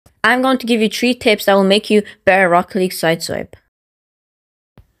I'm going to give you 3 tips that will make you better at Rocket League SideSwipe.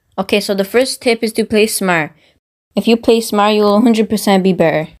 Okay, so the first tip is to play smart. If you play smart, you will 100% be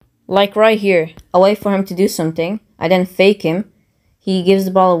better. Like right here, I wait for him to do something, I then fake him. He gives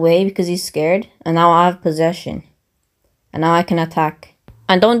the ball away because he's scared, and now I have possession. And now I can attack.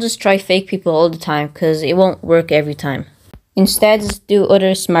 And don't just try fake people all the time, because it won't work every time. Instead, just do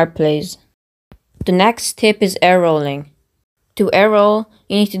other smart plays. The next tip is air rolling. To air roll,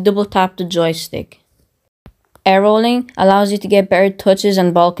 you need to double tap the joystick. Air rolling allows you to get better touches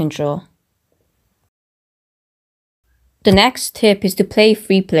and ball control. The next tip is to play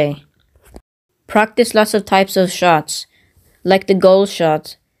free play. Practice lots of types of shots, like the gold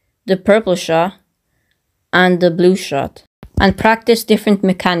shot, the purple shot, and the blue shot. And practice different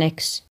mechanics.